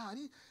 oh, God,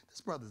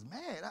 this brother's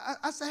mad.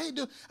 I said, hey,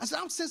 dude. I said,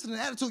 I'm sensing an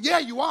attitude. Yeah,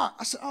 you are.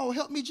 I said, oh,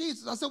 help me,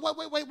 Jesus. I said, wait.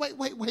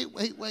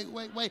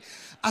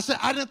 I said,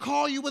 I didn't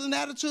call you with an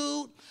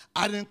attitude.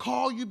 I didn't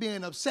call you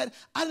being upset.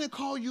 I didn't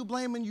call you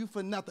blaming you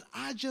for nothing.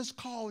 I just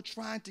called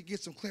trying to get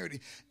some clarity.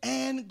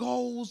 And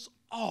goes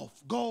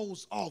off.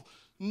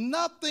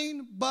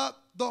 Nothing but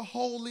the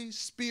Holy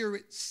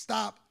Spirit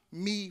stopped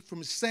me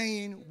from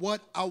saying what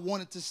I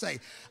wanted to say.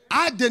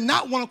 I did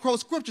not want to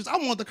quote scriptures. I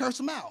wanted to curse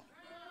them out.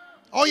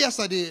 Oh, yes,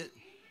 I did.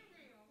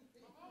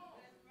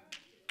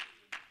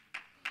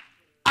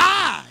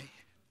 I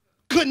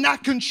could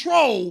not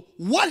control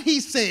what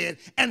he said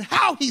and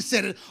how he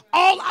said it.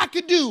 All I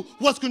could do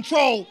was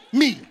control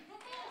me.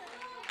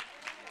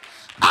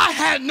 I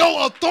had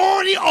no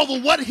authority over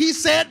what he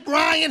said,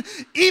 Brian,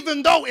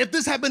 even though if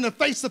this had been a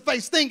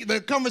face-to-face thing, the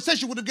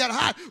conversation would have got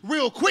hot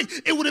real quick.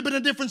 It would have been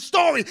a different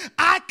story.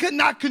 I could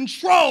not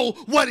control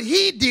what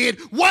he did,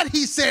 what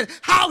he said,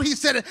 how he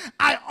said it.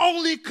 I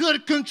only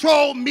could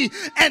control me,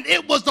 and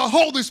it was the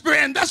Holy Spirit.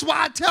 And that's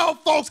why I tell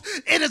folks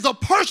it is a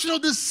personal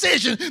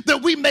decision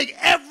that we make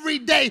every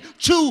day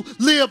to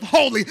live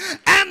holy.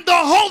 And the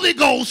Holy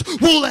Ghost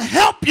will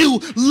help you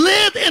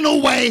live in a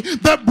way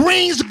that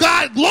brings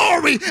God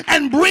glory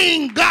and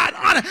bring God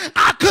honor.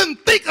 I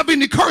couldn't think of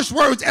any curse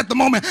words at the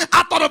moment.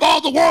 I thought of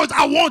all the words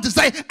I wanted to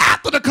say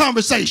after the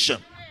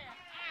conversation.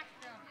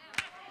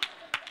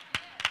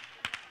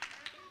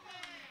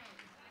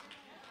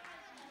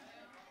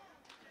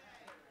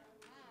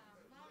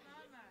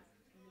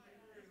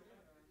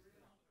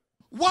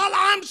 While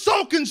I'm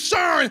so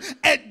concerned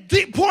at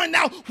pointing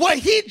out where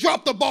he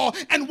dropped the ball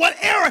and what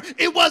error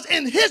it was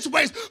in his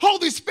ways,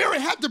 Holy Spirit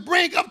had to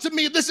bring up to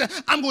me, listen,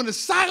 I'm going to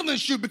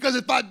silence you because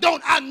if I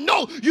don't, I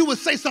know you will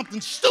say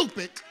something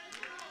stupid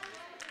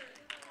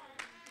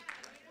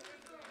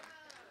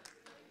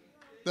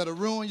that'll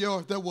ruin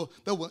that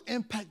will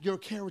impact your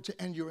character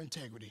and your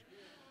integrity.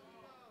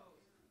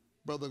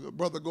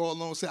 Brother go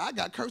along and say, I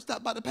got cursed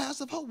out by the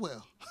pastor of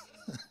Hopewell.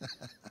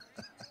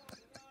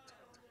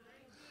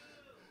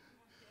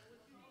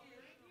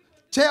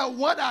 Tell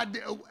what I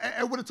did.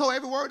 I would have told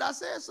every word I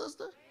said,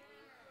 sister.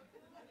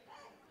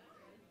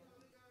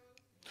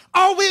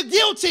 Are we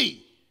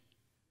guilty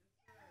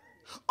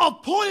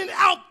of pointing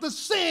out the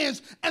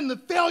sins and the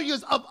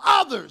failures of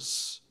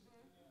others,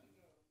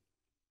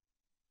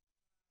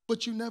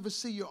 but you never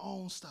see your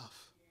own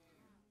stuff?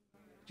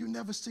 You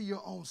never see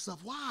your own stuff.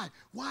 Why?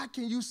 Why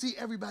can you see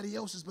everybody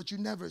else's, but you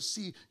never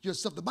see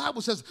yourself? The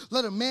Bible says,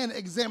 let a man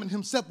examine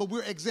himself, but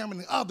we're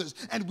examining others,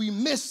 and we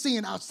miss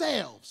seeing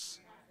ourselves.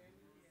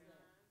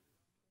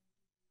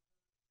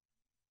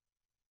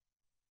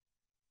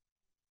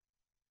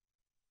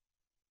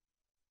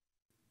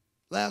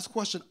 Last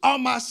question. Are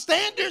my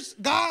standards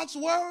God's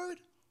word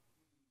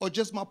or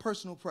just my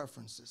personal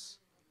preferences?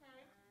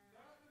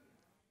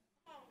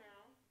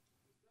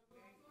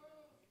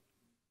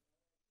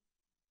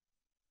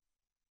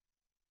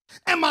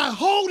 Am I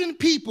holding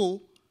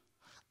people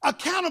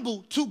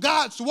accountable to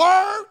God's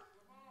word?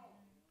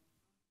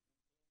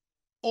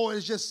 Or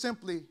is just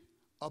simply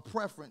a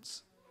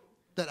preference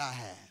that I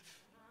have?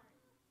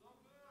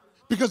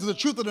 Because the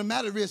truth of the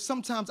matter is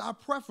sometimes our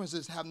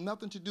preferences have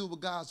nothing to do with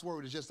God's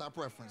word. It's just our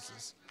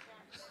preferences.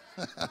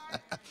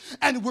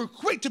 And we're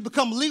quick to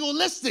become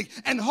legalistic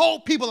and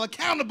hold people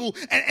accountable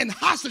and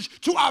hostage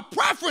to our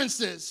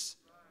preferences.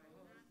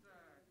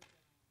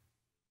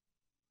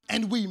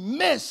 And we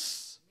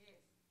miss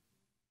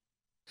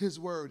his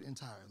word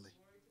entirely.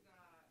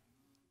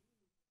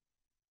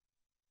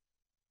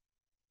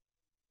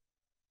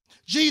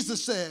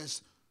 Jesus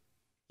says,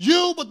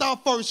 you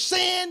without first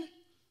sin,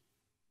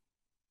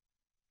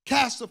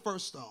 cast the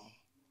first stone.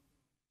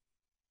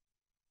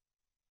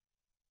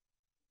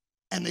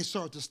 And they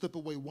started to slip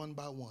away one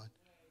by one,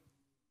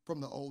 from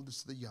the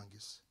oldest to the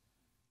youngest.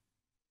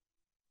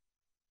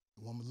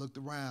 The woman looked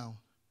around,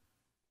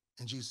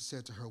 and Jesus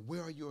said to her,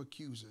 where are your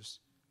accusers?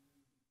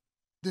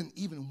 Didn't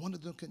even one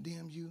of them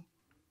condemn you?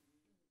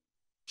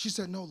 She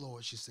said, no,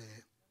 Lord, she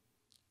said.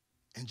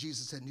 And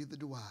Jesus said, neither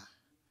do I.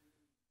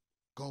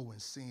 Go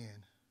and sin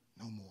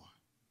no more.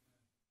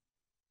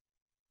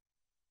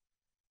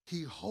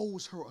 He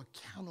holds her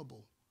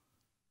accountable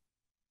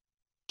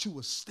to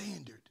a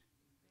standard.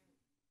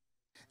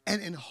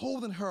 And in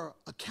holding her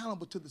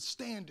accountable to the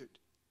standard,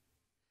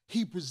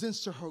 he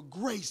presents to her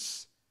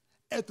grace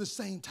at the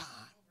same time.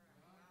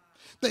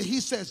 That he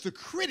says the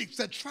critics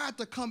that tried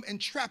to come and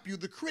trap you,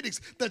 the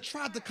critics that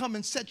tried to come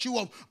and set you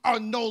up are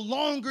no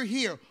longer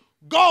here.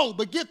 Go,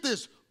 but get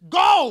this,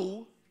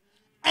 go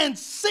and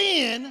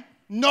sin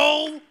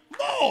no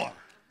more.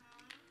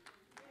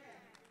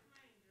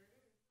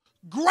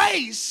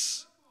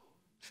 Grace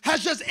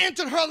has just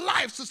entered her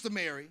life, Sister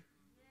Mary.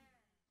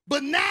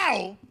 But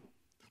now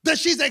that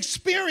she's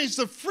experienced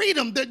the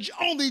freedom that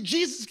only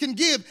Jesus can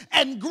give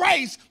and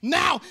grace,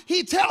 now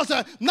he tells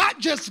her not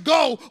just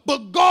go,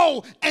 but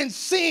go and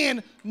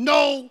sin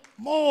no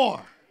more.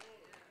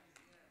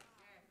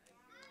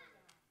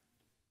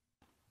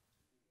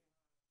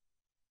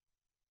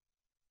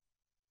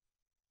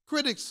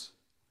 Critics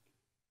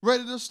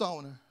ready to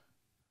stone her,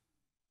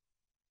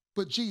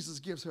 but Jesus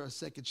gives her a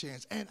second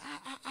chance. And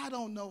I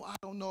don't know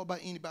about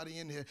anybody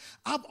in here.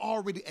 I've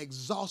already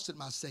exhausted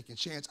my second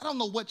chance. I don't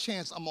know what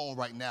chance I'm on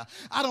right now.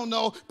 I don't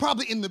know,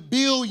 probably in the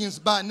billions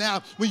by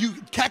now when you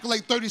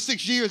calculate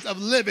 36 years of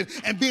living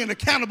and being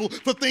accountable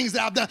for things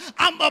that I've done.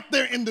 I'm up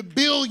there in the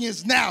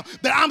billions now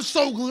that I'm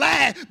so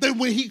glad that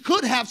when he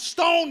could have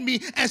stoned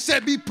me and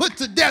said be put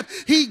to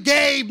death, he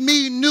gave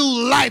me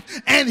new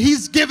life and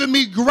he's given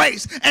me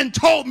grace and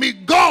told me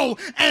go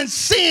and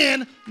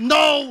sin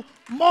no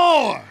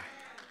more.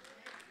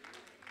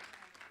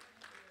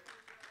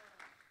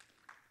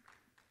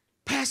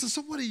 Pastor,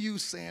 so what are you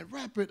saying?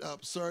 Wrap it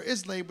up, sir.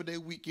 It's Labor Day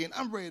weekend.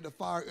 I'm ready to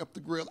fire up the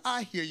grill.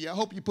 I hear you. I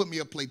hope you put me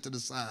a plate to the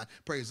side.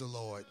 Praise the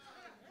Lord.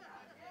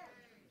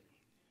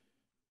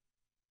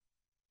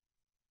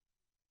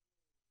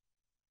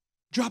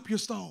 Drop your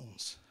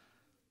stones.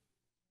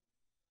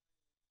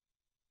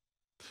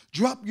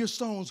 Drop your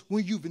stones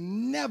when you've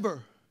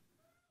never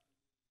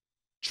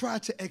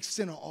tried to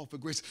extend or offer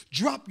grace.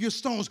 Drop your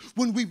stones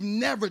when we've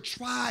never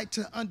tried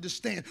to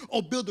understand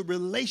or build a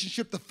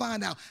relationship to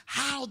find out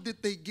how did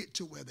they get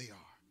to where they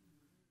are.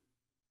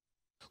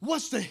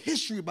 What's the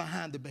history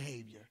behind the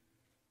behavior?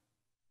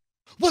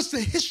 What's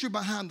the history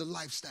behind the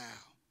lifestyle?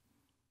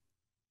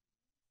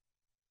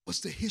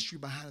 What's the history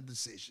behind the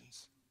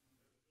decisions?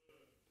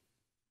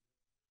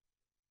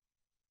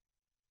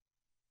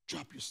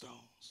 Drop your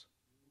stones.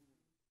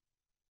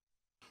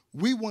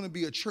 We want to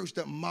be a church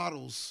that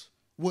models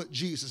what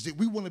Jesus did.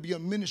 We want to be a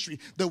ministry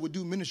that would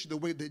do ministry the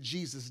way that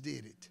Jesus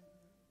did it.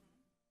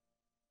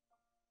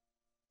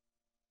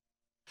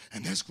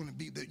 And that's going to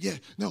be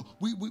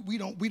we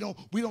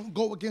don't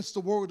go against the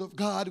word of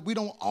God. We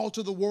don't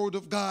alter the word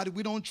of God.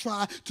 We don't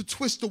try to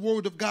twist the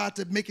word of God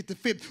to make it to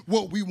fit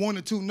what we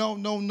wanted to. No.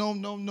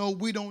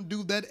 We don't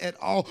do that at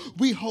all.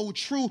 We hold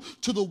true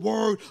to the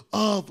word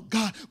of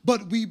God,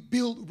 but we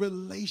build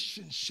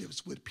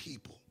relationships with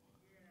people.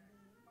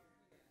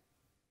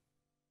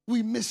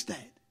 We miss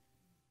that.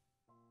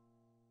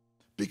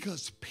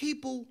 Because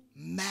people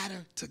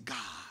matter to God.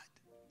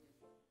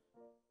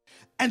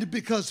 And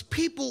because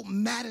people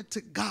matter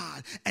to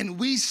God, and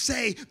we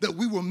say that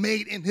we were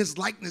made in his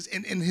likeness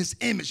and in his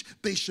image,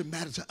 they should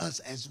matter to us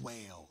as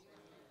well.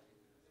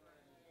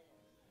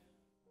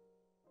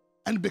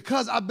 And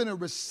because I've been a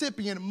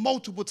recipient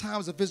multiple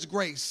times of his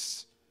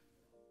grace,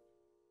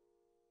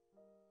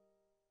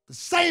 the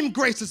same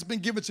grace that's been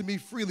given to me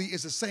freely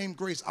is the same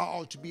grace I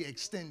ought to be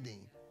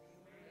extending.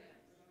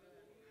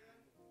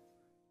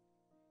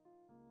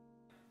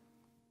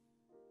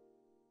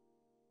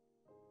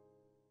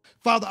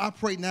 Father, I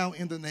pray now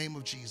in the name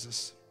of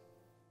Jesus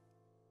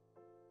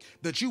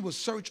that you will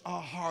search our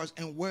hearts,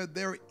 and where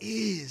there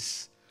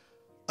is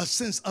a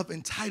sense of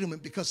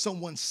entitlement because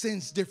someone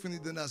sins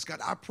differently than us,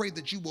 God, I pray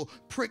that you will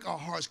prick our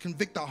hearts,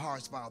 convict our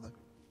hearts, Father.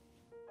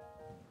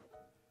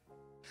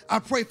 I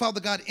pray, Father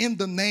God, in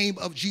the name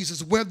of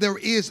Jesus, where there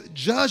is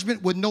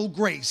judgment with no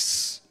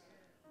grace,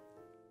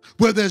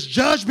 where there's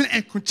judgment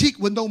and critique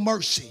with no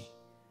mercy,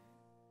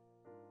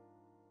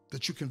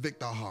 that you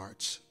convict our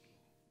hearts.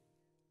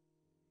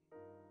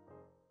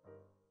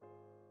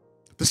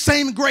 The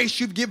same grace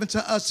you've given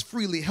to us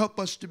freely, help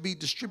us to be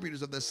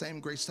distributors of the same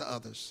grace to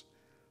others.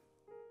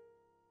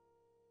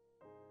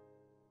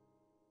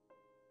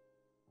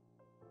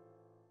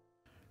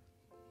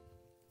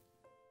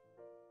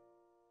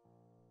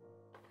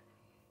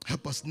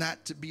 Help us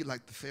not to be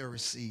like the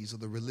Pharisees or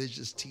the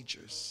religious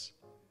teachers,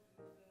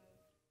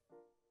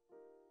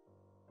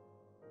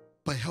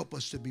 but help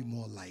us to be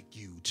more like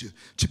you,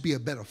 to be a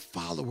better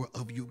follower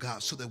of you,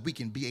 God, so that we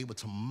can be able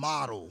to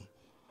model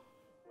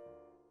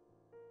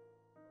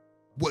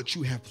what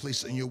you have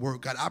placed in your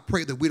word. God, I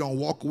pray that we don't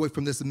walk away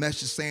from this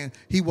message saying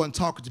he wasn't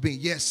talking to me.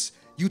 Yes,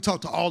 you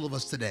talked to all of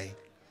us today.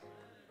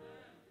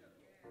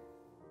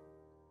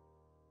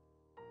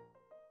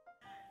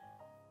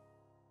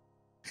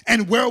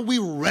 And where we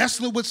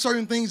wrestle with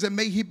certain things that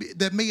may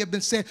have been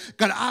said,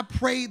 God, I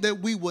pray that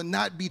we will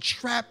not be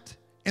trapped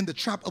in the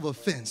trap of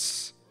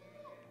offense,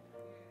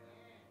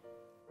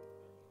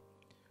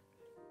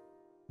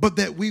 but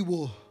that we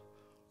will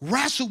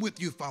wrestle with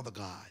you, Father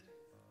God,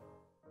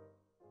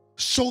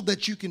 so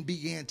that you can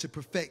begin to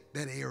perfect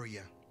that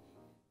area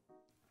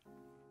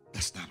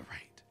that's not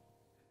right.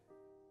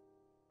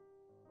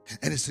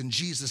 And it's in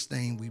Jesus'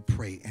 name we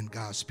pray, and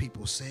God's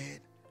people said,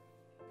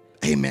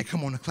 amen.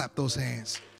 Come on and clap those hands.